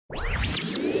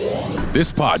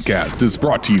This podcast is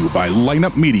brought to you by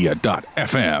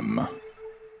lineupmedia.fm.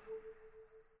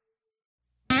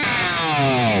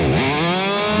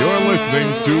 You're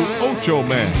listening to Ocho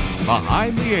Man,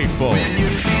 Behind the Eight Ball. When you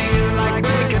feel like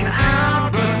breaking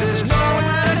out, but there's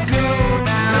nowhere to go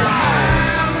now.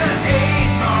 Behind the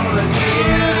eight ball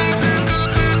again.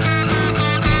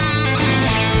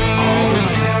 All the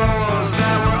doors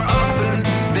that were open,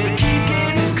 they keep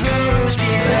getting closed.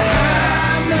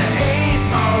 Yeah, behind the eight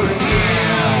ball again.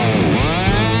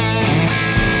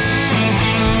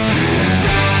 Feeling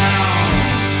down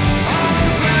on the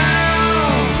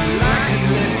ground, relax and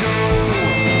let go.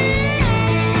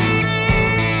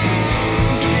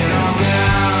 Get on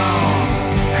down,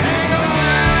 hang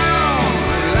around,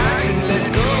 relax and let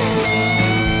go.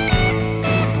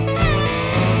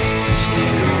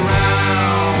 Stick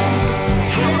around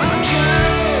for Ocho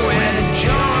and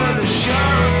enjoy the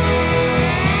show.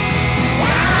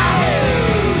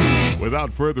 Wow!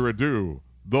 Without further ado,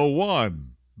 the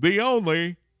one, the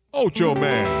only Ocho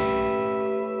Man.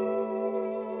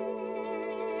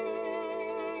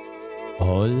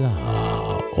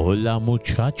 Hola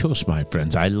muchachos, my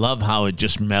friends. I love how it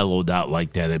just mellowed out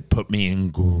like that. It put me in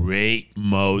great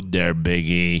mode there,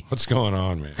 Biggie. What's going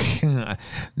on, man?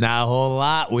 Not a whole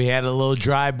lot. We had a little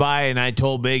drive-by, and I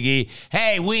told Biggie,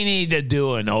 hey, we need to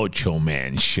do an Ocho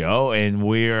Man show, and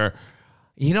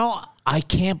I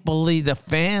can't believe the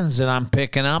fans that I'm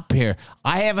picking up here.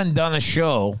 I haven't done a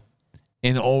show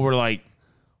in over, I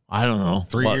don't know.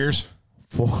 3 years?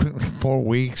 4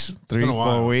 weeks, Been a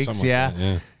while, 4 weeks, something yeah. like that,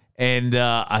 yeah. And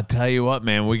I tell you what,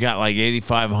 man, we got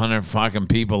 8,500 fucking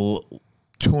people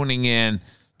tuning in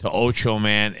to Ocho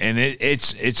Man, and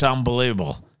it's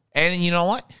unbelievable. And you know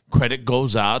what? Credit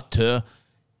goes out to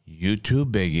you too,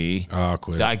 Biggie. Oh,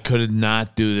 quit. I could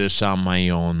not do this on my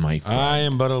own, my friend. I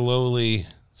am but a lowly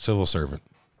civil servant.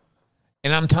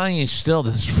 And I'm telling you still,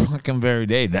 this fucking very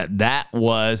day, that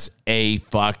was a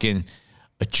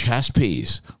chess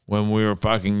piece when we were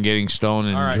fucking getting stoned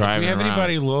and All right, driving if you have around.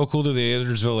 anybody local to the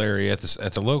Edwardsville area at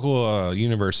the local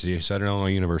university, Southern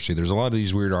Illinois University, there's a lot of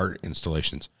these weird art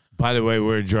installations. By the way, we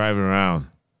were driving around.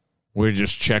 We were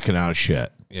just checking out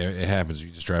shit. Yeah, it happens. You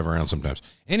just drive around sometimes.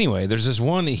 Anyway, there's this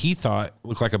one that he thought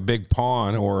looked like a big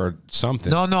pawn or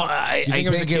something. No, I think it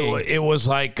was think a king? it was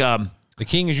like The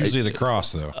king is usually the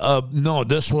cross, though. no,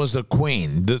 this was the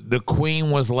queen. The queen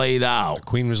was laid out,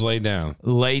 Queen was laid down.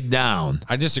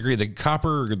 I disagree. The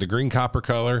green copper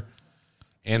color,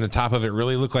 and the top of it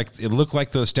really looked like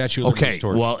the Statue of Liberty's Okay,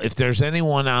 torch. well, if there's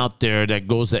anyone out there that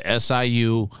goes to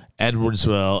SIU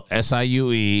Edwardsville,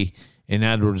 SIUE in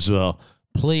Edwardsville,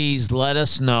 please let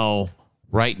us know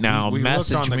right now. We looked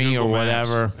Message on the me or Google Maps,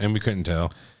 whatever. and we couldn't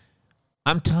tell.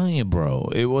 I'm telling you,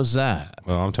 bro, it was that.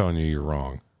 Well, I'm telling you, you're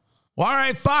wrong. Well, all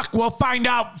right, fuck. We'll find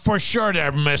out for sure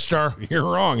there, mister. You're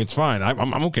wrong. It's fine.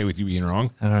 I'm okay with you being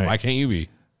wrong. All right. Why can't you be?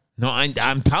 No,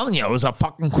 I'm telling you, it was a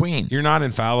fucking queen. You're not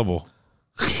infallible.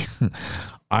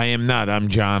 I am not. I'm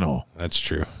Jono. That's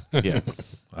true. Yeah.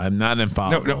 I'm not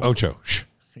infallible. No, Ocho. Shh.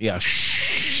 Yeah,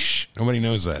 shh. Nobody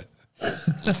knows that.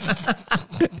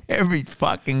 Every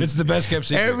fucking... It's the best kept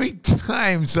secret. Every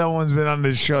time someone's been on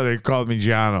this show, they called me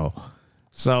Jono.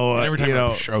 So, Every time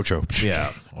Ocho.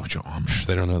 Yeah. Ocho.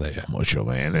 They don't know that yet. Ocho,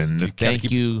 man. And gotta thank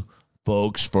keep- you,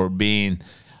 folks, for being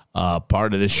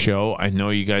part of this show. I know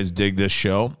you guys dig this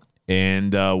show,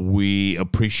 and we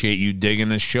appreciate you digging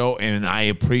this show, and I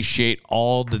appreciate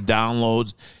all the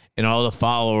downloads and all the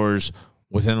followers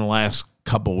within the last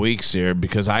couple weeks here,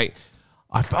 because I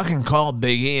fucking called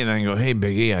Big E and I go, hey,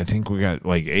 Big E, I think we got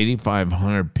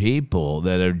 8,500 people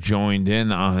that have joined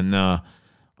in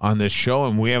on this show,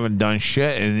 and we haven't done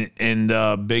shit.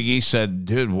 And Big E said,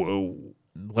 dude,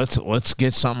 let's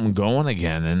get something going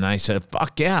again. And I said,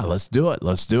 fuck yeah, let's do it.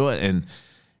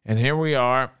 And here we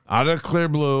are, out of the clear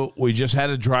blue. We just had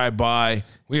a drive-by.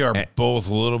 We are both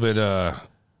a little bit,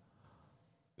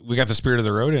 we got the spirit of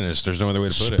the road in us. There's no other way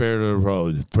to put it. Spirit of the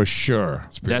road, for sure.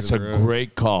 That's a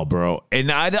great call, bro.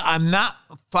 And I'm not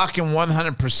fucking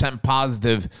 100%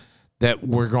 positive that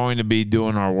we're going to be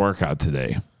doing our workout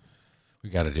today.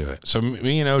 We got to do it. So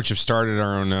me and Oach have started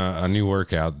our own a new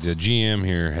workout. The GM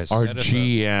here has Our set us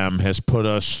GM has put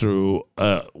us through.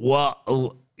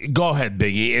 Well, go ahead,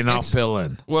 Biggie, and I'll fill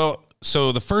in. Well,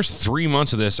 so the first 3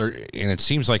 months of this are, and it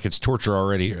seems like it's torture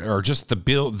already, or just the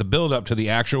build up to the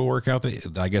actual workout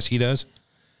that I guess he does.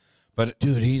 But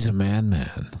Dude, he's a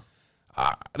man.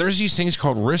 there's these things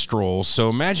called wrist rolls. So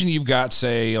imagine you've got,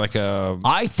 say, like a.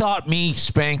 I thought me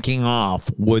spanking off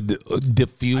would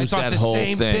diffuse that whole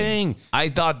thing. I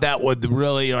thought that would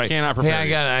really like. Cannot prepare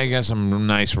I got some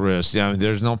nice wrists. Yeah,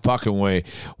 there's no fucking way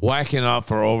whacking up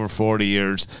for over 40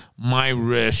 years. My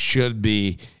wrist should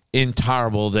be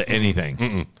intolerable to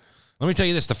anything. Let me tell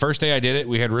you this: the first day I did it,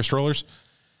 we had wrist rollers.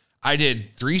 I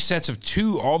did 3 sets of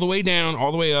 2, all the way down,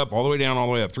 all the way up, all the way down, all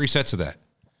the way up. 3 sets of that.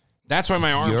 That's why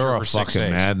my arms You're were a for 6 fucking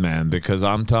days. madman because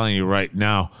I'm telling you right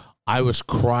now, I was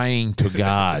crying to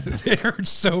God. It hurt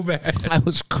so bad. I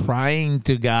was crying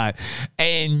to God.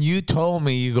 And you told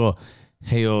me, you go,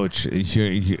 hey, Oach,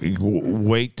 you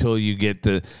wait till you get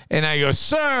the... And I go,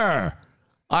 sir,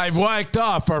 I've whacked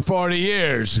off for 40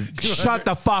 years. Shut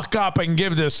the fuck up and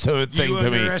give this thing You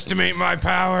to me. underestimate my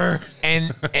power.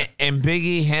 And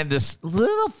Biggie had this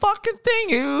little fucking thing.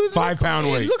 It was 5 pound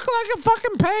weight. It looked like a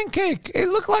fucking pancake. It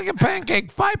looked like a pancake,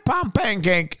 5 pound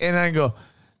pancake. And I go,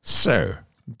 sir,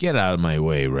 get out of my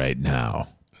way right now.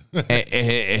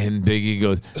 and Biggie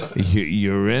goes,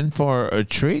 you're in for a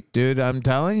treat, dude. I'm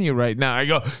telling you right now. I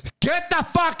go, get the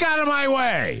fuck out of my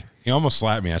way. He almost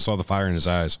slapped me. I saw the fire in his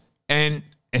eyes. And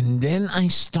then I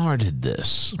started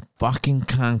this fucking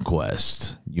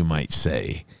conquest, you might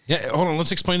say. Yeah, hold on.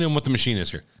 Let's explain to him what the machine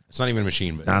is here. It's not even a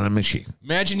machine. But Not a machine.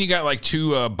 imagine you got like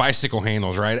 2 bicycle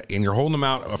handles, right? And you're holding them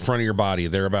out in front of your body.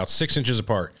 They're about 6 inches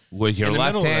apart. With your In the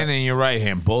left middle of hand that- and your right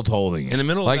hand, both holding it. In the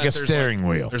middle of like that, a there's steering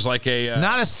wheel. There's like a...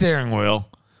 Not a steering wheel,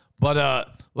 but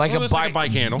like Well, a it's like a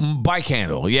bike handle. Bike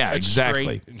handle, yeah, it's exactly.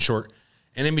 straight and short.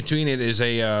 And in between it is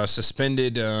a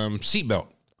suspended seatbelt.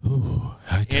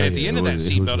 And at the end of that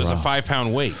seatbelt is a 5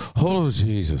 pound weight. Oh,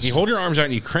 Jesus. You hold your arms out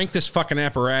and you crank this fucking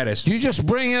apparatus. You just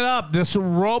bring it up, this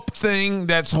rope thing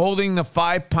that's holding the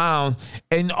 5 pound,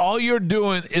 and all you're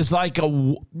doing is like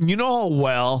you know a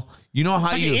well. You know how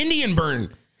It's like you... an Indian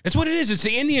burn. That's what it is. It's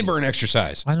the Indian burn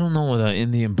exercise. I don't know what an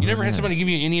Indian burn You never had is. somebody give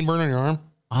you an Indian burn on your arm?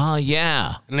 Oh,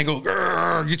 yeah. And they go,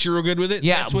 "Grrr," get you real good with it?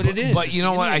 Yeah, That's what it is. But It's you the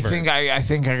know what? I Indian burn.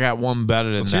 think I got one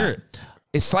better than Let's that. hear it.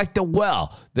 It's like the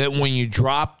well that when you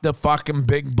drop the fucking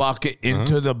big bucket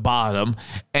into the bottom,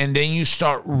 and then you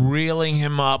start reeling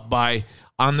him up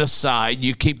on the side.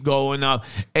 You keep going up,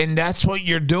 and that's what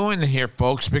you're doing here,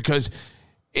 folks. Because,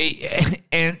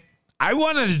 and I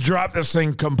wanted to drop this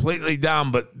thing completely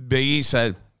down, but Biggie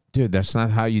said, "Dude, that's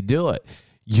not how you do it.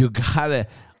 You gotta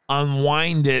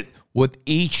unwind it with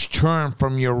each turn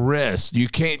from your wrist. You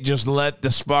can't just let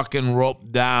this fucking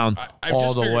rope down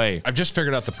all the way." I've just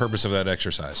figured out the purpose of that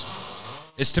exercise.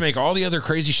 It's to make all the other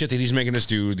crazy shit that he's making us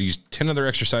do, these 10 other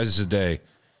exercises a day,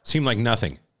 seem like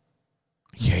nothing.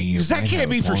 Yeah, Because that can't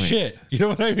be for shit. You know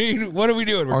what I mean? What are we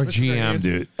doing? We're Our twisting our GM, hands.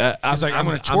 dude. He's like, I'm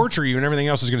going to torture you, and everything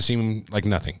else is going to seem like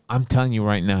nothing. I'm telling you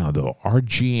right now, though, our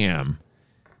GM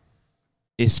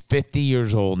is 50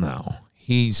 years old now.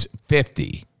 He's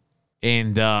 50,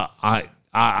 and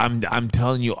I'm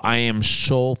telling you, I am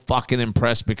so fucking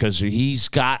impressed because he's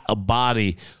got a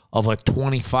body of a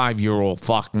 25-year-old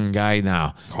fucking guy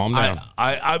now. Calm down.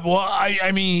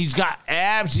 I mean, he's got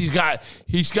abs. He's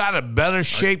got a better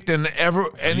shape than ever Are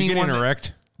you anyone. getting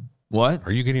erect? What?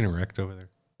 Are you getting erect over there?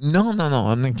 No,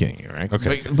 I'm not kidding you, right?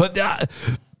 Okay.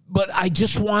 But I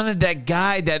just wanted that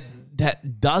guy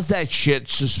that does that shit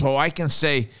so I can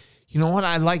say, you know what,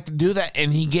 I'd like to do that.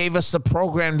 And he gave us the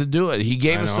program to do it. He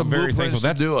gave us the blueprints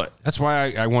to do it. That's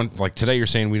why I want, like today you're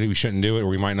saying we shouldn't do it or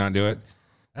we might not do it.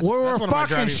 We're one of my fucking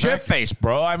driving shit-faced,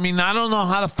 bro. I mean, I don't know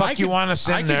how the fuck you want to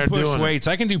sit in there push doing weights.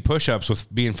 I can do push-ups with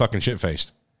being fucking shit-faced.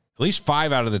 At least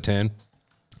 5 out of the 10. it.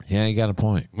 Yeah, you got a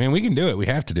point. Man, we can do it. We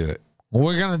have to do it. Well,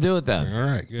 we're going to do it then. All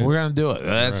right, good. We're going to do it.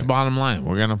 That's the bottom line.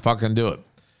 We're going to fucking do it.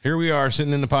 Here we are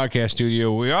sitting in the podcast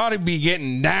studio. We ought to be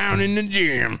getting down in the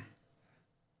gym.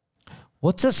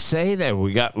 What's it say there?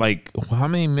 We got like, how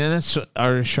many minutes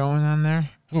are showing on there?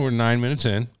 We're 9 minutes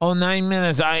in. Oh, 9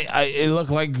 minutes. It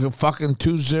looked like fucking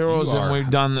 2 zeros, You and are we've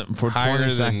done it for 20 Higher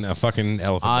seconds. than a fucking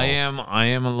elephant balls. I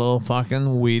am a little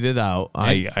fucking weeded out.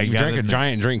 You drank a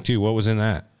giant drink, too. What was in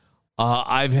that?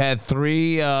 I've had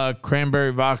 3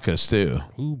 cranberry vodkas, too.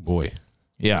 Ooh, boy.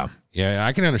 Yeah. Yeah,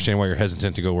 I can understand why you're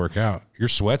hesitant to go work out. Your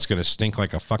sweat's going to stink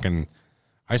like a fucking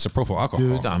isopropyl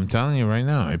alcohol. Dude, I'm telling you right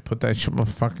now, I put that shit,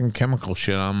 fucking chemical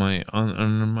shit on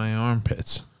under my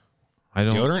armpits. I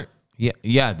don't. Deodorant?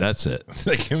 Yeah, that's it. It's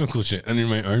like chemical shit under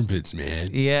my armpits, man.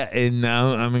 Yeah, and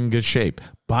now I'm in good shape.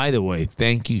 By the way,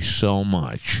 thank you so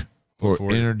much for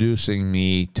introducing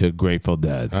me to Grateful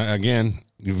Dead. Again,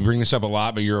 you bring this up a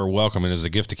lot, but you're welcome. It is the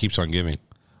gift that keeps on giving.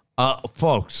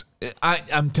 Folks,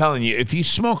 I'm telling you, if you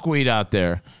smoke weed out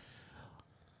there,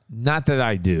 not that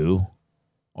I do.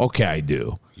 Okay, I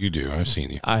do. You do. I've seen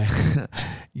you.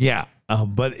 Yeah.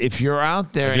 But if you're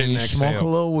out there and you smoke a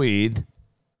little weed,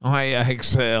 I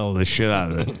exhale the shit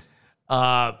out of it.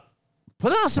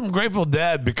 Put on some Grateful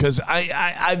Dead because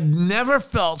I've never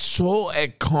felt so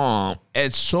at calm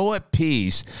and so at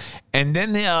peace. And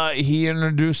then he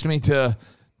introduced me to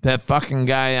that fucking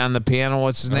guy on the piano.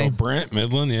 What's his name? Brent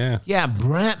Midland, yeah. Yeah,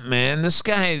 Brent, man. This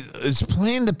guy is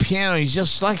playing the piano. He's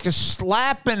just like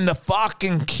slapping the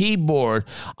fucking keyboard.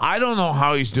 I don't know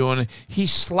how he's doing it.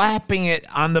 He's slapping it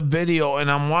on the video, and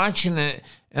I'm watching it,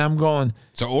 and I'm going,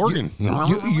 it's an organ.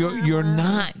 You're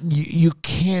not, you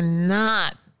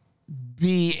cannot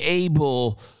be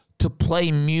able to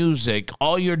play music.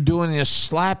 All you're doing is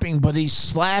slapping, but he's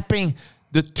slapping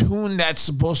the tune that's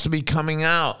supposed to be coming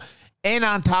out. And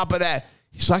on top of that,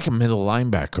 he's like a middle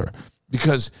linebacker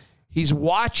because he's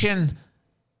watching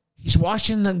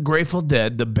the Grateful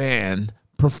Dead, the band,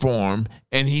 perform,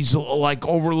 and he's like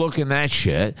overlooking that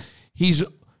shit. He's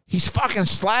fucking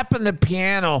slapping the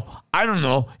piano. I don't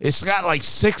know. It's got like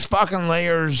 6 fucking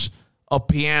layers of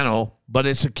piano, but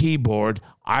it's a keyboard.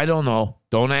 I don't know.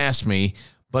 Don't ask me.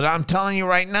 But I'm telling you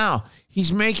right now,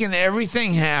 he's making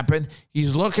everything happen.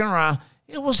 He's looking around.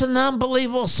 It was an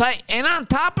unbelievable sight. And on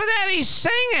top of that, he's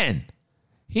singing.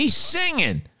 He's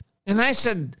singing. And I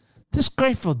said, this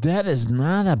Grateful Dead is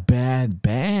not a bad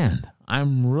band.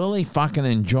 I'm really fucking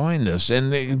enjoying this.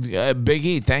 And Big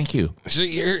E, thank you. So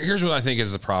here's what I think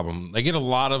is the problem. They get a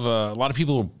lot of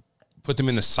people put them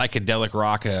in the psychedelic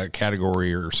rock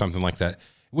category or something like that,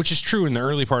 which is true in the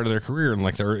early part of their career. In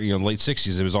like the late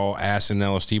 60s, it was all acid and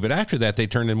LSD. But after that, they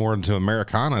turned it more into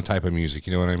Americana type of music.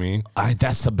 You know what I mean?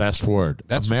 That's the best word.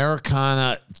 That's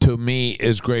Americana to me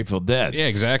is Grateful Dead. Yeah,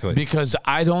 exactly. Because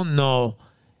I don't know,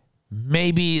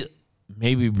 maybe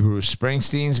Bruce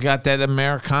Springsteen's got that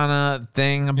Americana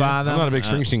thing about him. I'm not a big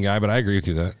Springsteen guy, but I agree with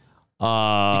you that. He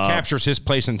captures his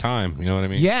place in time. You know what I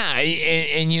mean? Yeah,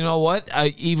 and you know what?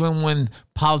 Even when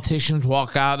politicians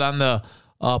walk out on the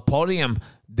podium,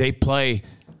 they play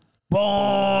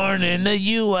 "Born in the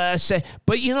USA."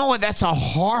 But you know what? That's a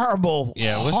horrible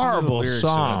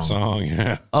song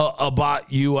Yeah.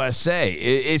 About USA.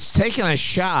 It's taking a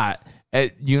shot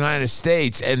at United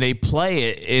States, and they play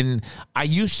it. And I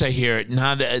used to hear it.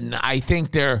 Now I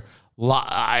think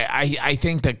I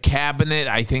think the cabinet,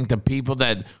 I think the people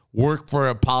that work for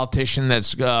a politician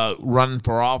that's running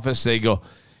for office, they go,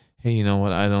 hey, you know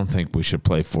what? I don't think we should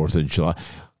play 4th of July.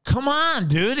 Come on,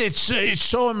 dude. It's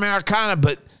so Americana,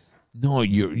 but no,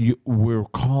 we're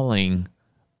calling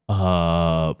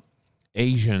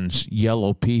Asians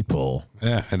yellow people.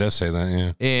 Yeah, it does say that,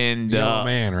 yeah. And yellow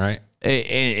man, right?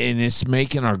 And it's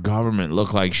making our government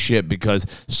look like shit because,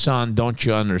 son, don't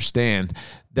you understand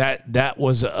that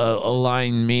was a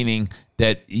line meaning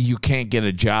that you can't get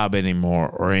a job anymore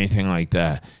or anything like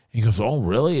that. He goes, oh,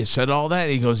 really? It said all that?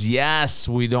 He goes, yes,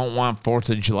 we don't want 4th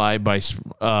of July by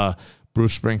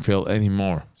Bruce Springfield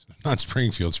anymore. Not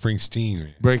Springfield,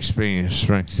 Springsteen.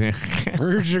 Springsteen.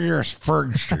 Where's your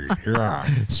Springsteen? Yeah.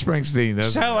 Springsteen.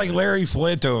 Sound like Larry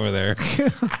Flint over there.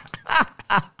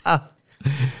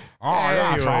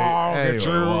 What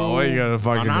you gonna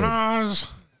fucking bananas. do?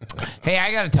 Hey,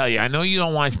 I gotta tell you, I know you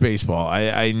don't watch baseball.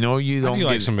 I know you don't. I do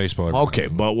like some baseball. Okay,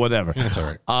 but whatever. Yeah, that's all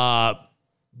right.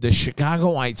 The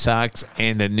Chicago White Sox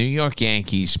and the New York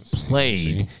Yankees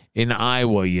played in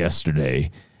Iowa yesterday,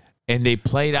 and they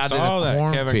played out in the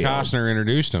cornfield. Kevin Costner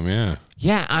introduced them. Yeah.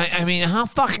 Yeah, I mean, how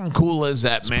fucking cool is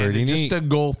that, man? Pretty Just neat. to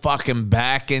go fucking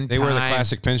back in time. They wear the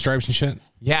classic pinstripes and shit.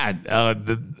 Yeah,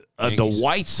 the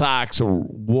White Sox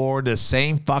wore the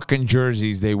same fucking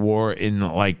jerseys they wore in the,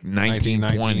 like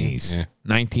 1920s,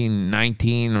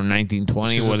 1919 or 1920,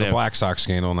 whatever. whatever. The Black Sox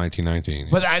scandal in 1919.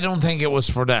 But I don't think it was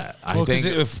for that. I think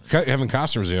if Kevin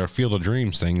Costner was there, Field of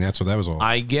Dreams thing, that's what that was all.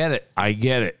 I get it.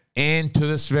 And to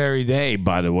this very day,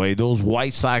 by the way, those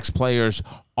White Sox players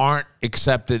aren't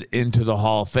accepted into the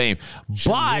Hall of Fame.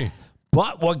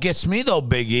 But what gets me though,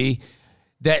 Big E,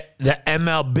 that the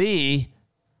MLB,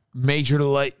 Major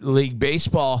League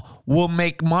Baseball, will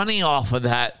make money off of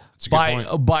that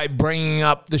by bringing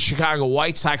up the Chicago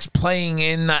White Sox playing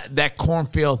in that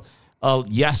cornfield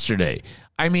yesterday.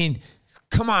 I mean,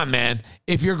 come on, man.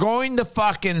 If you're going to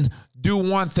fucking do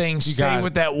one thing, stay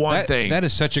with that one thing. That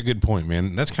is such a good point,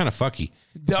 man. That's kind of fucky.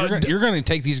 You're going to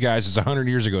take these guys, it's 100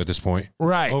 years ago at this point.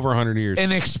 Right. Over 100 years.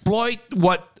 And exploit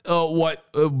what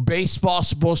baseball's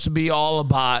supposed to be all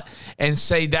about and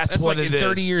say that's what like it in is.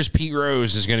 30 years, Pete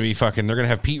Rose is going to be fucking, they're going to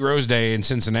have Pete Rose Day in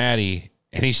Cincinnati,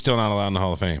 and he's still not allowed in the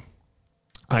Hall of Fame.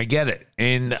 I get it.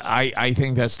 And I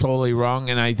think that's totally wrong.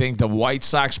 And I think the White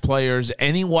Sox players,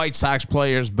 any White Sox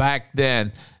players back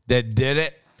then that did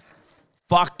it,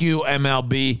 fuck you,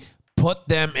 MLB. Put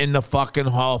them in the fucking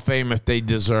Hall of Fame if they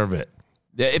deserve it.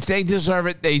 If they deserve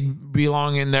it, they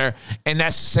belong in there. And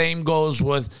that same goes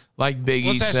with, like Big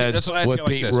E said, with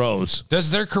Pete Rose.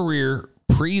 Does their career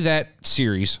pre that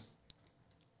series,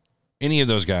 any of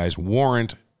those guys,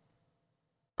 warrant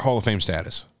Hall of Fame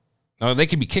status? Now, they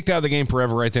could be kicked out of the game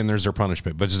forever right then. There's their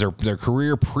punishment. But does their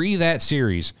career pre that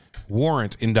series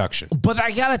warrant induction? But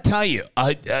I got to tell you,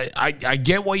 I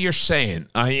get what you're saying.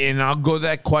 And I'll go to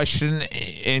that question.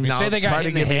 And You I'll say they try got to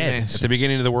in the give you an head answer. at the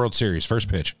beginning of the World Series, first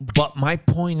pitch. But my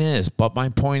point is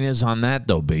on that,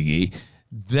 though, Big E,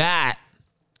 that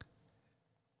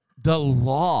the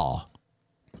law,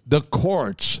 the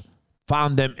courts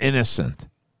found them innocent.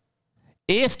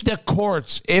 If the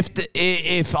courts,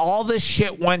 if all this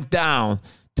shit went down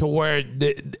to where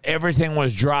everything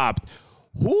was dropped,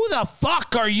 who the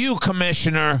fuck are you,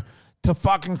 Commissioner, to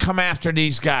fucking come after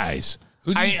these guys?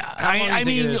 I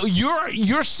mean,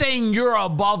 you're saying you're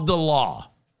above the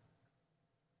law.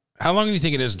 How long do you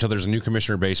think it is until there's a new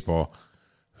commissioner of baseball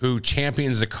who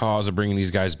champions the cause of bringing these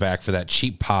guys back for that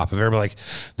cheap pop of everybody like,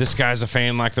 this guy's a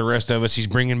fan like the rest of us. He's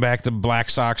bringing back the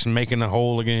Black Sox and making the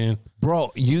whole again.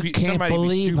 Bro, you can't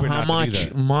believe how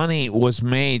much money was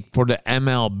made for the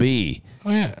MLB. Oh,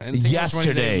 yeah. And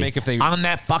Yesterday on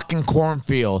that fucking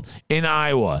cornfield in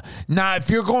Iowa. Now,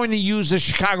 if you're going to use the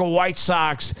Chicago White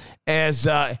Sox as,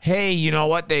 hey, you know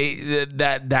what,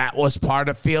 that was part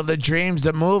of Field of Dreams,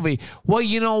 the movie. Well,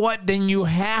 you know what? Then you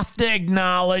have to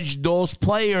acknowledge those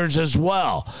players as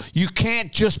well. You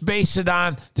can't just base it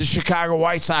on the Chicago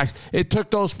White Sox. It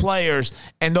took those players,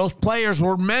 and those players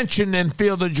were mentioned in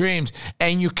Field of Dreams,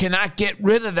 and you cannot get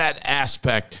rid of that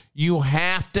aspect. You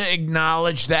have to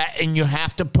acknowledge that, and you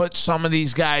have to put some of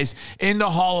these guys in the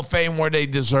Hall of Fame where they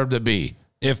deserve to be.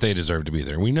 If they deserve to be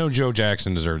there. We know Joe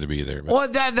Jackson deserved to be there. Well,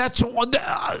 that's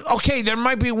okay. There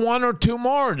might be one or two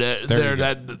more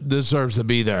that deserves to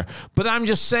be there. But I'm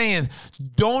just saying,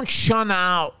 don't shun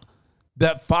out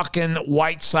that fucking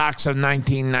White Sox of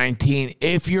 1919.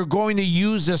 If you're going to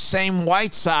use the same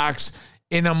White Sox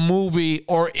in a movie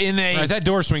or in a... Right, that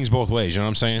door swings both ways, you know what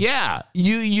I'm saying? Yeah.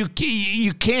 You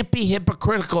can't be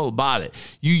hypocritical about it.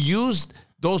 You used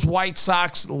those White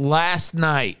Sox last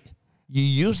night. You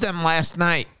used them last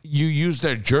night. You used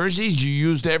their jerseys. You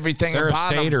used everything Their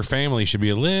about estate them. or family should be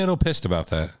a little pissed about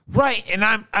that. Right, and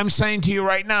I'm saying to you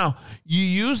right now, you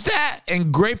use that,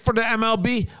 and great for the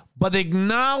MLB, but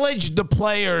acknowledge the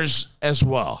players as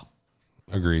well.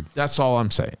 Agreed. That's all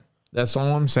I'm saying. That's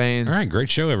all I'm saying. All right, great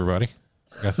show, everybody.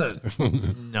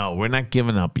 No, we're not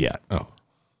giving up yet. Oh.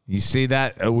 You see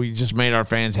that? We just made our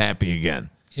fans happy again.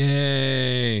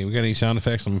 Yay. We got any sound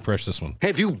effects? Let me press this one.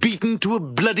 Have you beaten to a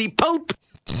bloody pulp?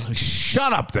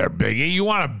 Shut up there, Biggie. You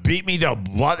want to beat me to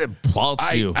blood and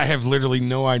pulse you. I have literally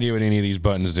no idea what any of these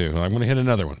buttons do. I'm going to hit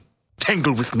another one.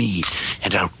 Tangle with me,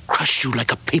 and I'll crush you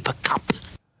like a paper cup.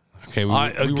 Okay,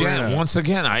 once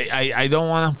again, I don't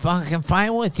want to fucking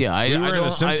fight with you. I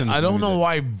don't know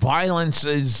why violence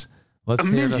is... Let's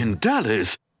 $1 million.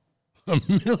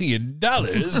 $1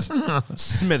 million?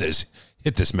 Smithers,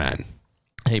 hit this man.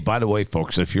 Hey, by the way,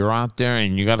 folks, if you're out there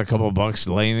and you got a couple of bucks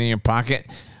laying in your pocket,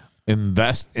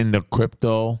 invest in the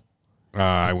crypto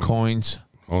coins.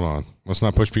 Hold on. Let's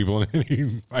not push people in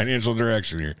any financial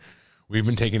direction here. We've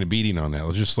been taking a beating on that.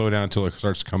 Let's just slow down until it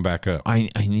starts to come back up. I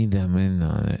need them in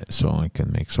on it so I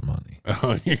can make some money.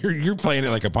 Oh, you're playing it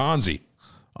like a Ponzi.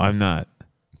 I'm not.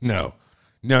 No,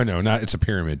 not. It's a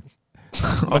pyramid.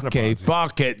 Okay,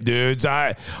 fuck it, dudes.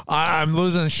 I'm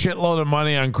losing a shitload of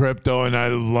money on crypto, and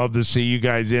I'd love to see you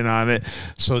guys in on it.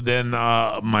 So then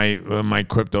my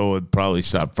crypto would probably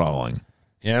stop falling.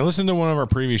 Yeah, listen to one of our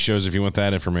previous shows if you want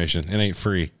that information. It ain't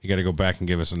free. You got to go back and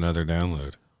give us another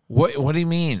download. What do you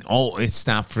mean? Oh, it's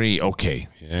not free. Okay.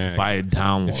 Yeah. Buy a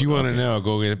download. If you want to know,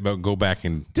 go back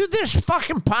and... Dude, there's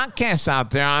fucking podcasts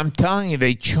out there. I'm telling you,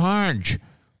 they charge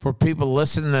for people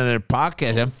listening to their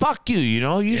podcast. And fuck you,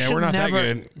 you should we're not never...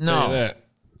 that good. No. Tell you that.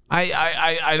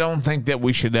 I don't think that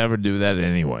we should ever do that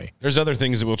anyway. There's other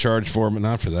things that we'll charge for, but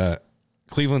not for that.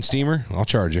 Cleveland Steamer, I'll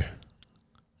charge you.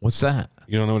 What's that?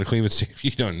 You don't know what a Cleveland Steamer... If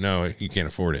you don't know it, you can't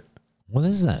afford it. What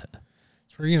is that?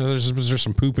 It's where, there's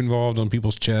some poop involved on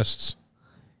people's chests.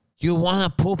 You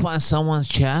want to poop on someone's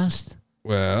chest?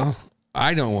 Well,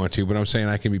 I don't want to, but I'm saying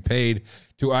I can be paid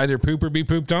to either poop or be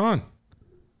pooped on.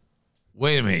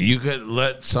 Wait a minute. You could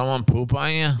let someone poop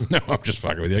on you? No, I'm just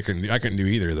fucking with you. I couldn't do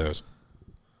either of those.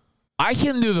 I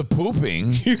can do the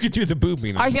pooping. You could do the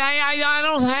pooping. I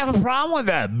don't have a problem with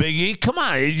that, Biggie. Come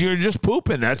on. You're just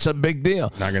pooping. That's a big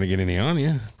deal. Not going to get any on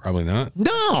you. Probably not.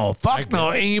 No, fuck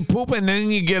no. And you poop, and then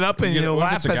you get up and you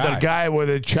laugh at the guy with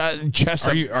a chest.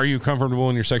 Are you comfortable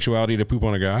in your sexuality to poop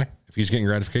on a guy if he's getting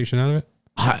gratification out of it?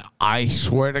 I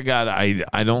swear to God,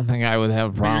 I don't think I would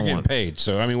have a You're problem getting with it. paid,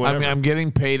 so I mean, whatever. I'm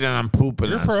getting paid and I'm pooping.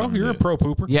 You're a on pro. something, You're a dude. pro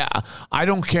pooper. Yeah, I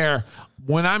don't care.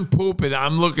 When I'm pooping,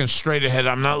 I'm looking straight ahead.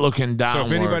 I'm not looking down. So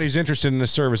if anybody's interested in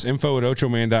this service,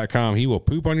 info@ochoman.com. He will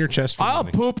poop on your chest for I'll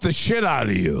money. poop the shit out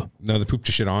of you. No, the poop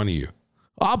the shit onto you.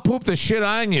 I'll poop the shit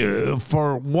on you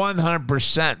for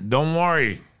 100%. Don't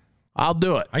worry. I'll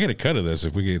do it. I get a cut of this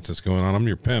if we get this going on. I'm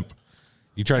your pimp.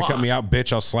 You try to cut me out,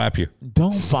 bitch, I'll slap you.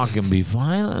 Don't fucking be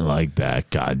violent like that,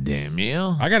 goddamn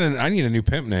you. I need a new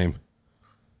pimp name.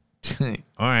 All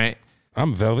right.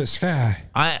 I'm Velvet Sky.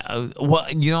 Well,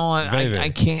 you know what? Velvet. I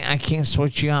can't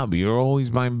switch you up. You're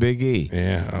always my Big E.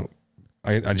 Yeah,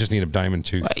 I just need a diamond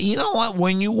tooth. You know what?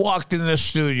 When you walked in the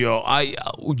studio,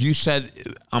 you said,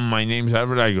 my name's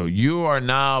Everett. I go, you are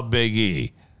now Big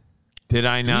E. Did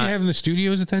I Did not? we have in the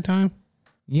studios at that time?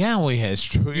 Yeah, we had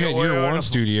studio. You had Year One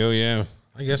studio, yeah.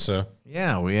 I guess so.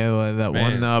 Yeah, we had that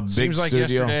Man, one big seems like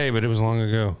studio. yesterday, but it was long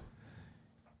ago.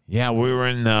 Yeah, we were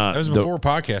in That was before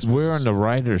podcast. We were in the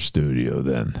writer's studio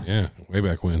then. Yeah, way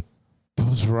back when.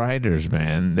 Those writers,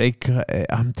 man,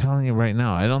 I'm telling you right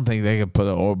now, I don't think they could put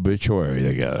an obituary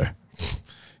together.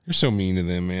 You're so mean to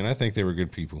them, man. I think they were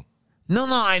good people. No,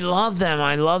 I love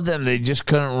them. They just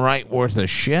couldn't write worth a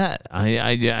shit.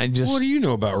 I just. What do you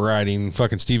know about writing,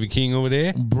 fucking Stephen King over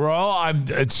there? Bro,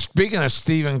 speaking of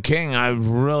Stephen King, I've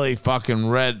really fucking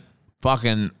read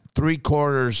fucking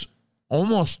 3/4,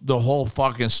 almost the whole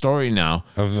fucking story now.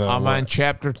 Of I'm what? on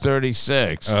chapter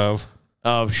 36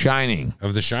 of Shining.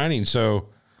 Of The Shining. So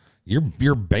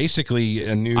you're basically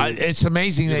a new. It's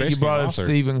amazing You're that you basically brought an up author.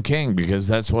 Stephen King because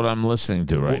that's what I'm listening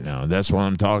to right now. That's what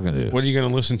I'm talking to. What are you going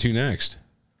to listen to next?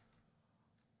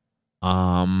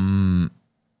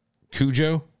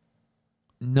 Cujo?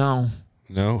 No.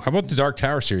 No. How about the Dark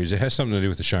Tower series? It has something to do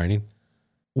with The Shining.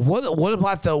 What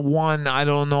about the one? I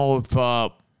don't know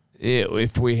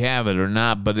if we have it or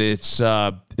not, but it's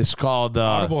called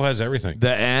Audible has everything.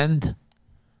 The End.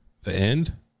 The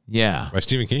End? Yeah, By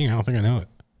Stephen King? I don't think I know it.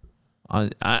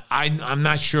 I'm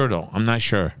not sure though. I'm not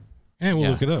sure. Yeah,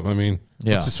 we'll look it up. I mean,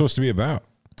 Yeah. what's it supposed to be about?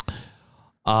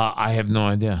 I have no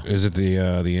idea. Is it the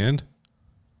end?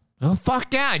 Oh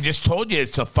fuck yeah! I just told you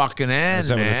it's a fucking end, Is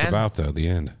that man. what it's about, though? The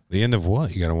end. The end of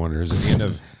what? You got to wonder. Is it the end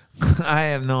of I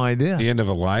have no idea. the end of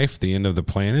a life? The end of the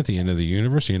planet? The end of the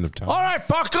universe? The end of time? All right,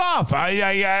 fuck off.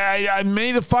 I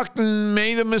made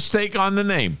a mistake on the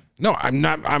name. No, I'm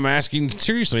not. I'm asking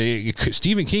seriously.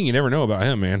 Stephen King, you never know about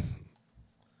him, man.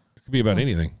 It could be about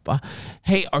anything.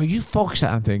 Hey, are you folks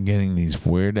out there getting these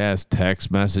weird ass text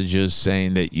messages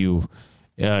saying that you've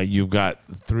got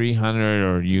 300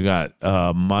 or you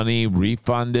got money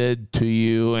refunded to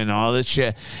you and all this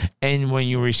shit, and when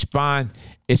you respond,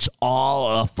 it's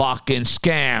all a fucking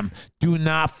scam. Do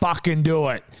not fucking do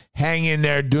it. Hang in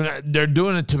there. Do not. They're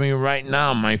doing it to me right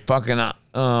now. My fucking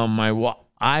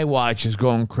iWatch is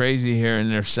going crazy here,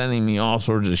 and they're sending me all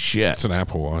sorts of shit. It's an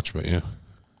Apple Watch, but yeah,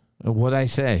 What'd I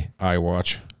say?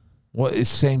 iWatch. What?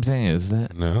 It's the same thing, isn't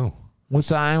it? No, What's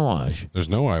the iWatch? there's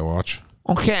no iWatch.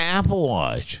 Okay, Apple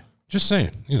Watch. Just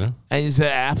saying, Is it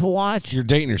Apple Watch? you're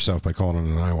dating yourself by calling it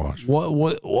an iWatch.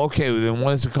 What? Okay, then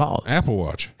what is it called? Apple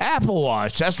Watch. Apple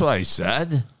Watch. That's what I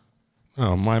said.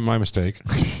 Oh, my mistake.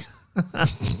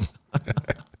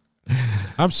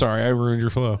 I'm sorry, I ruined your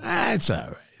flow. It's all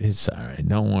right. It's all right.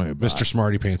 Don't worry about Mr. it.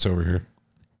 Smarty Pants over here.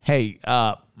 Hey,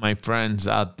 my friends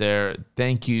out there,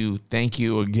 thank you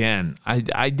again. I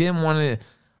didn't even want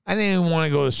to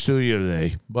go to the studio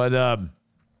today, but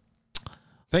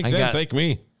Thank I them, got- thank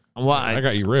me. well, I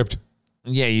got you ripped.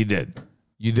 yeah, you did.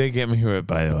 You did get me here,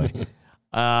 by the way.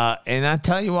 And I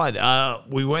tell you what,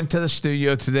 we went to the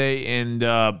studio today, and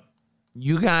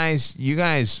you guys,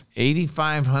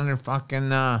 8,500 fucking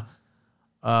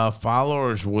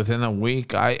followers within a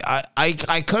week.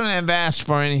 I couldn't have asked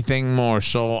for anything more.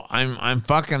 So I'm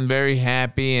fucking very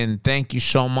happy, and thank you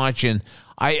so much. And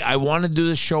I want to do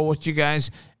the show with you guys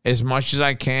as much as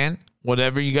I can.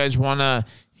 Whatever you guys want to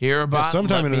hear about,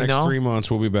 Sometime in the let me next know. 3 months,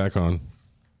 we'll be back on.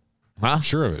 Huh?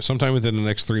 Sure of it. Sometime within the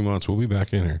next 3 months, we'll be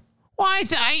back in here. Well,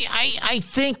 I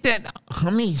think that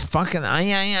how many fucking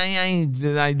I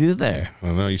did I do there? I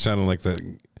don't know. You sounded like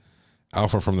the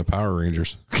Alpha from the Power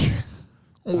Rangers.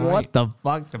 What the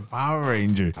fuck, the Power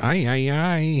Ranger?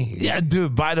 Aye. Yeah,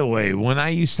 dude. By the way, when I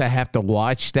used to have to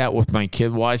watch that with my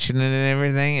kid watching it and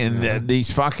everything, and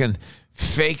these fucking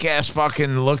fake ass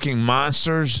fucking looking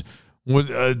monsters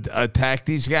would attack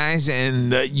these guys,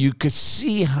 and you could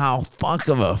see how fuck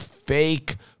of a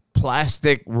fake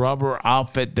plastic rubber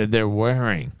outfit that they're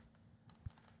wearing.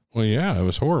 Well, yeah, it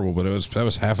was horrible, but that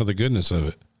was half of the goodness of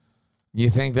it. You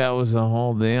think that was the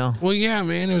whole deal? Well, yeah,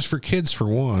 man, it was for kids for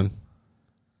one.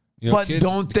 You know, But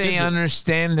don't they kids are-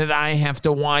 understand that I have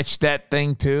to watch that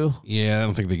thing too? Yeah, I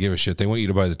don't think they give a shit. They want you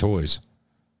to buy the toys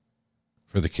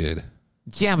for the kid.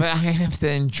 Yeah, but I have to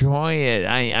enjoy it.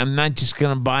 I'm not just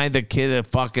going to buy the kid a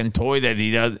fucking toy that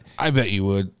he does. I bet you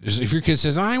would. If your kid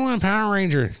says, I want a Power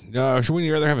Ranger, wouldn't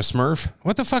you rather have a Smurf?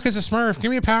 What the fuck is a Smurf?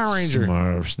 Give me a Power Ranger.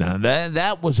 Smurfs. Now,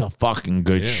 that was a fucking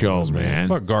good Yeah, it show, was, man.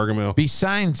 Fuck Gargamel.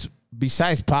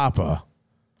 Besides Papa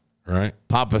Right?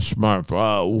 Papa Smurf,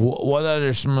 what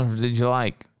other Smurf did you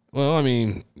like? Well, I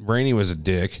mean, Brainy was a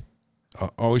dick.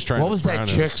 Always trying What to was that frown at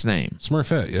us. chick's name?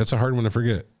 Smurfette. Yeah, that's a hard one to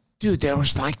forget. Dude, there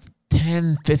was like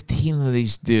 10, 15 of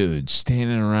these dudes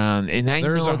standing around, and I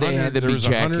know they had to be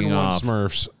jacking 101 off.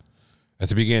 Smurfs at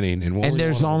the beginning, And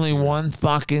there's only one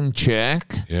fucking chick.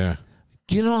 Yeah.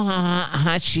 You know how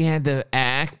hot she had to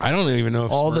act I don't even know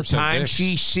if all the Smurfs have time? dicks.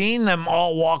 She's seen them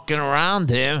all walking around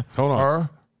him. Hold on. Her.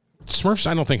 Smurfs,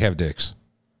 I don't think have dicks.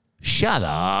 Shut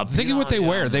up. Think of what they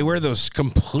wear. They wear those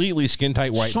completely skin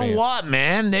tight white So pants. what,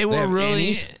 man? They They were have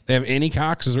really. innies. They have any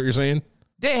cocks, is what you're saying?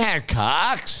 They had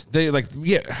cocks. They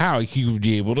how you would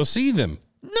be able to see them?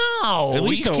 No, At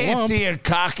least you a can't lump. see a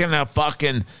cock in a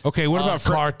fucking Okay, what about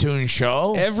cartoon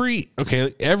show? every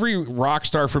rock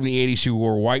star from the 80s who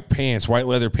wore white pants, white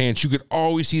leather pants, you could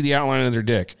always see the outline of their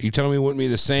dick. You telling me it wouldn't be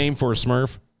the same for a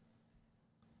Smurf?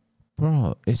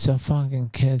 Bro, it's a fucking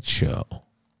kid show.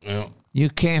 Well, You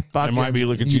can't fucking. might be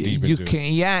looking too deep You into it.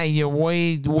 can't. Yeah, you're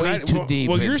way too deep.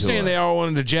 Well, you're into saying it. they all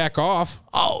wanted to jack off.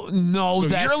 Oh no, So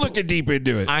that's you're looking deep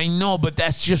into it. I know, but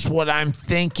that's just what I'm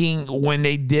thinking when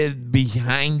they did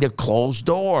behind the closed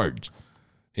doors.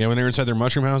 Yeah, when they were inside their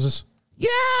mushroom houses.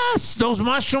 Yes, those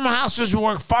mushroom houses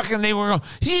were fucking. They were going.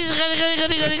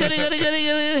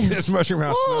 This mushroom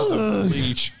house smells of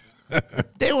bleach.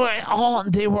 They were all on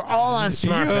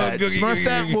Smurfette. Googie,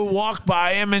 Smurfette googie. would walk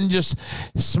by him and just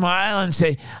smile and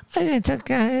say,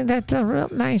 "That's a real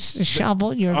nice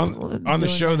shovel." You're On the doing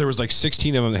show, there was like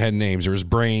 16 of them that had names. There was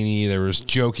Brainy, there was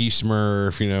Jokey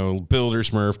Smurf, Builder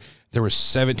Smurf. There was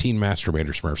 17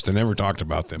 masturbator Smurfs. They never talked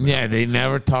about them. Yeah, they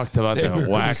never talked about the were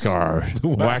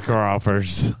whacker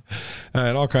offers.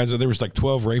 And all kinds of. There was like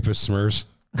 12 rapist Smurfs.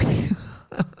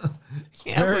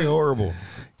 Very horrible.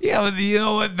 Yeah, but you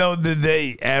know what though? Did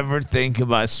they ever think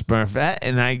about Smurfette?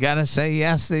 And I gotta say,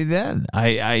 yes, they did.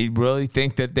 I really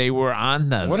think that they were on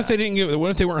that. What if they didn't give?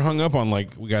 What if they weren't hung up on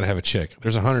we got to have a chick?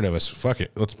 There's 100 of us. Fuck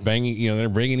it. Let's bang. They're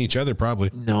banging each other probably.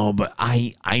 No, but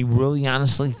I really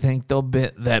honestly think though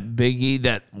that Biggie,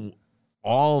 that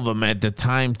all of them at the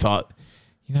time thought,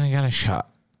 I got a shot.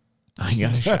 I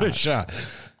got a Got a shot. shot.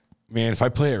 Man, if I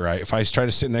play it right, if I try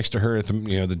to sit next to her at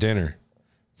the dinner,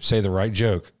 say the right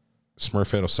joke,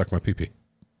 Smurfette will suck my pee-pee.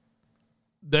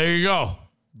 There you go.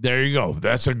 There you go.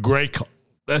 That's a great call.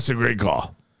 That's a great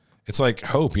call. It's like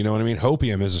hope, you know what I mean?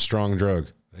 Hopium is a strong drug.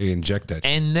 They inject that.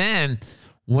 And then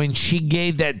when she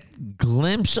gave that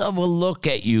glimpse of a look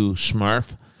at you,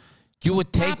 Smurf, you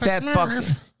would take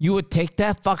you would take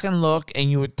that fucking look and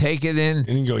you would take it in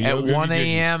And you go, at "Yo, 1 goody,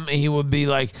 goody." a.m. and he would be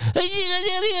like,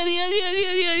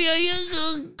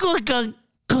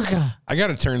 I got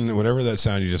to turn whatever that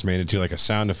sound you just made into like a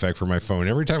sound effect for my phone.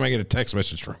 Every time I get a text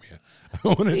message from you, I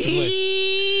want it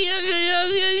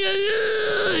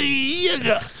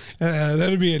to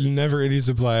that'd be a never-ending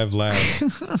supply of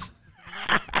laughs.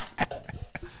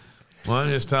 Well, I'm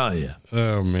just telling you.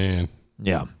 Oh man.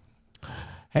 Yeah.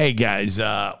 Hey guys,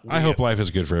 I hope life is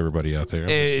good for everybody out there. I'm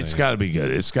just it's saying. got to be good.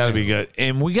 It's got to be good.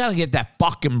 And we got to get that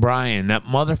fucking Brian, that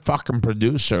motherfucking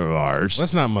producer of ours.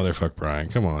 Let's not motherfuck Brian.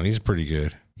 Come on, he's pretty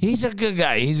good. He's a good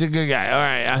guy. He's a good guy. All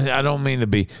right. I don't mean to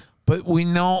be, but we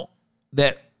know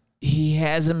that he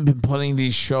hasn't been putting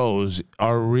these shows,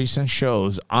 our recent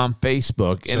shows, on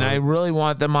Facebook. And I really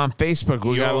want them on Facebook.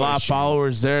 We got a lot of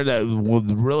followers there that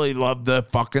would really love to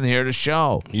fucking hear the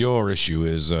show. Your issue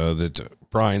is that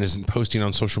Brian isn't posting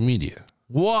on social media.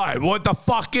 Why? What the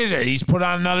fuck is it? He's put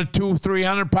on another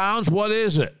 200-300 pounds? What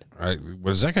is it? What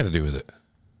does that got to do with it?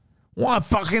 What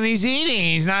fucking he's eating?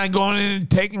 He's not going in and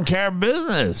taking care of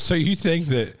business. So you think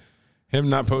that him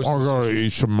not posting? I'm going to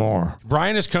eat some more.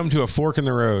 Brian has come to a fork in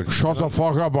the road. Shut the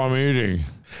fuck up. I'm eating.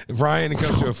 Brian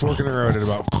comes to a fork in the road at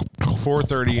about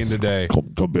 4:30 in the day.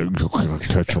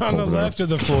 Ketchup On the over there. left of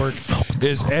the fork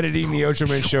is editing the Ocho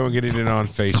Man Show and getting it on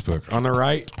Facebook. On the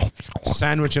right,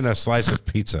 sandwiching a slice of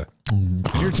pizza.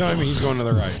 You're telling me he's going to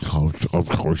the right. Of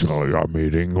course, I'm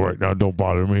eating right now. Don't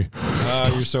bother me.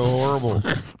 You're so horrible.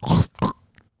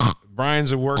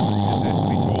 Brian's a worker. He just has to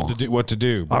be told to do what to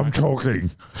do. I'm choking.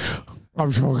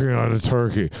 I'm choking on a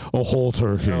turkey. A whole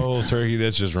turkey. Oh, turkey,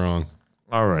 that's just wrong.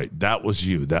 All right. That was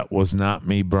you. That was not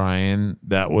me, Brian.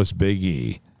 That was Big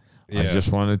E. I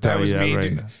just want to tell That was you me. that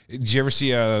right now. Did you ever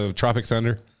see Tropic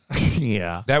Thunder?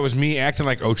 Yeah. That was me acting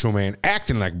like Ocho Man,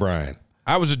 acting like Brian.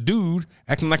 I was a dude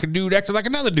acting like a dude, acting like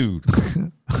another dude.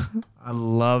 I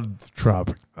loved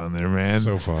Tropic Thunder, man.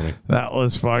 So funny. That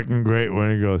was fucking great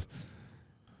when he goes,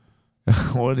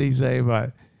 what did he say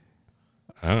about,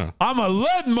 I don't know. I'm a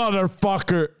lead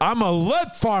motherfucker. I'm a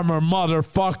lead farmer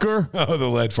motherfucker. Oh, the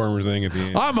lead farmer thing at the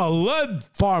end. I'm a lead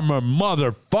farmer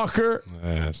motherfucker.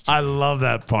 That's I love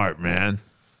that part, man.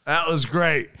 That was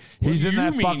great. He's in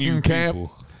that fucking camp.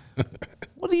 People?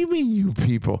 What do you mean, you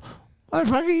people?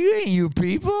 Motherfucker, you ain't you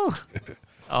people.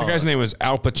 The guy's name was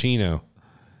Al Pacino.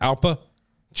 Al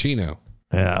Pacino.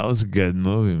 Yeah, that was a good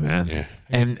movie, man. Yeah.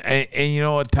 And you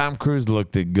know what? Tom Cruise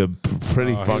looked good,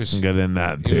 pretty fucking good in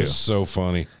that, It too. was so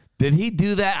funny. Did he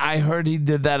do that? I heard he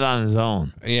did that on his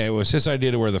own. Yeah, it was his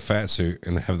idea to wear the fat suit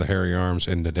and have the hairy arms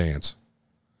and to dance.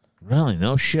 Really?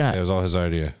 No shit. It was all his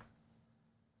idea.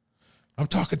 I'm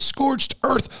talking scorched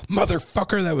earth,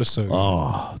 motherfucker. That was so good.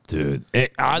 Oh, dude. I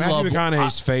Matthew love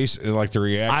McConaughey's face, like the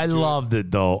reaction. I to loved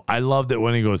it, though. I loved it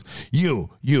when he goes, you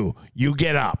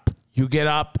get up. You get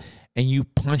up and you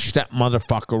punch that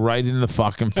motherfucker right in the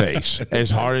fucking face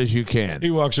as hard as you can. He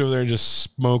walks over there and just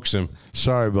smokes him,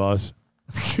 Sorry, boss.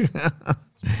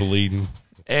 bleeding.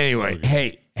 Anyway,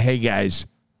 hey, guys.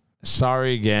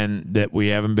 Sorry again that we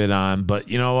haven't been on, but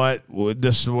you know what?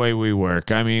 This is the way we work.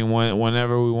 I mean,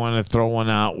 whenever we want to throw one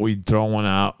out, we throw one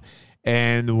out.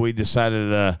 And we decided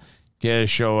to get a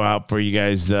show out for you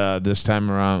guys this time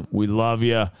around. We love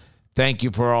you. Thank you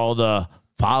for all the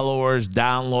followers,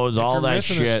 downloads, all If you're that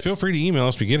missing shit. us, feel free to email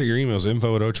us. We get your emails,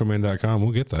 info@ochoman.com.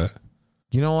 We'll get that.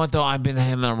 You know what, though? I've been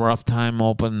having a rough time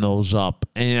opening those up.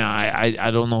 And you know,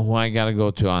 I don't know who I got to go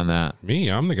to on that. Me,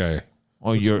 I'm the guy.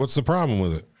 Oh, What's the problem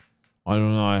with it? I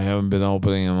don't know. I haven't been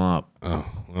opening them up. Oh,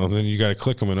 well, then you got to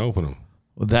click them and open them.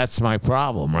 Well, that's my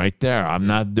problem right there. I'm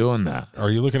not doing that. Are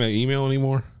you looking at email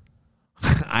anymore?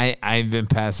 I've been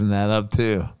passing that up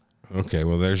too. Okay,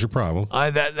 well, there's your problem.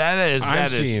 That is. I'm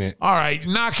seeing it. All right,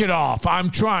 knock it off.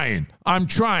 I'm trying. I'm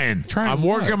Trying what?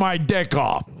 working my dick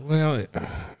off. Well,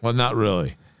 Well, not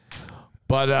really.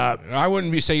 But I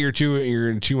wouldn't say you're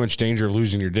in too much danger of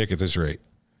losing your dick at this rate.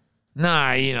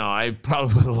 nah, you know, I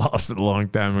probably would have lost it a long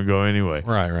time ago anyway.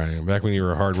 Right. Back when you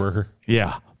were a hard worker.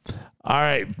 Yeah. All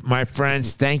right, my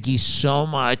friends, thank you so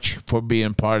much for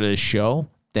being part of the show.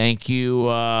 Thank you,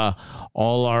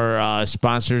 all our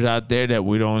sponsors out there that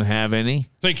we don't have any.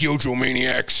 Thank you, Ocho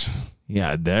Maniacs.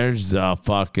 Yeah, there's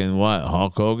fucking what?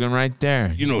 Hulk Hogan right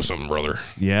there. You know something, brother.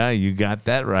 Yeah, you got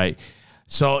that right.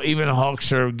 So even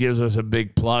Hulkster gives us a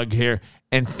big plug here.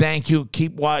 And thank you.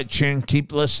 Keep watching.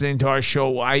 Keep listening to our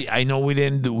show. I know we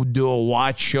didn't do a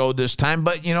watch show this time,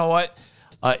 but you know what?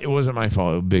 It wasn't my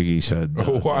fault. Biggie said.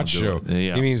 A watch don't do show. it.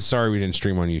 Yeah. He means sorry we didn't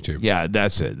stream on YouTube. Yeah,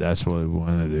 that's it. That's what we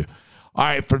want to do. All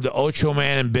right, for the Ocho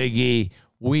Man and Big E,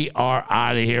 we are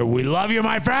out of here. We love you,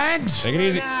 my friends. Take it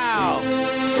easy.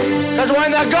 Because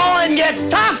when the going gets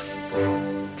tough,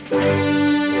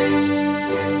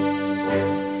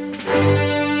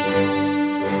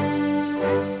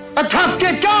 the tough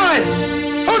get going.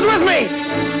 Who's with me?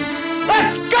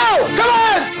 Let's go! Come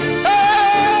on!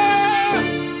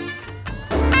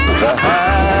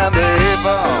 Behind the eight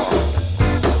ball.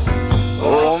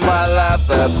 All my life,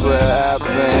 that's where I've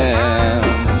been.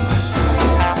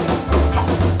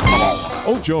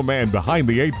 Ocho Man Behind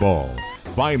the Eight Ball.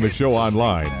 Find the show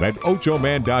online at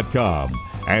ochoman.com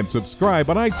and subscribe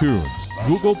on iTunes,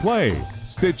 Google Play,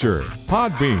 Stitcher,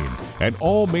 Podbean, and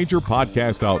all major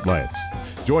podcast outlets.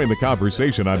 Join the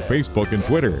conversation on Facebook and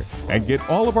Twitter and get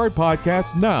all of our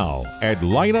podcasts now at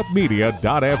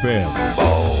lineupmedia.fm.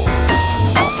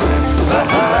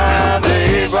 Behind the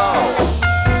eight ball.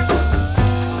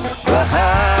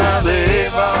 Behind the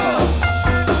eight ball.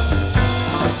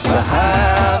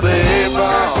 Behind the eight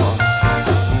ball.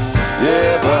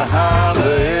 Yeah, behind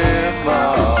the eight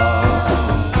ball.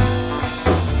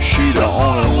 She the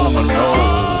only woman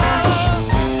knows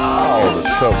all the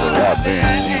trouble I've been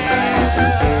in.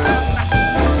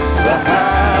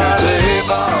 Behind the eight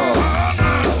ball.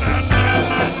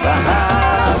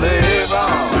 Behind the eight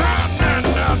ball.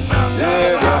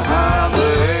 Yeah, behind the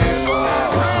eight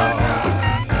ball.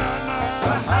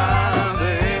 Behind the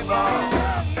eight ball.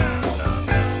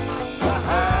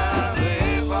 Behind the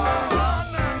eight ball.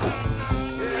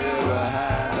 Yeah,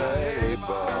 behind the eight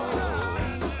ball.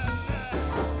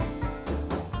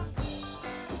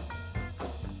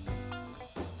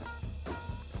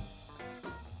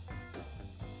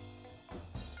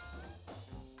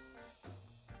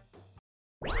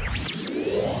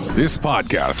 This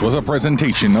podcast was a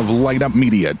presentation of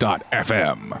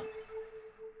lightupmedia.fm.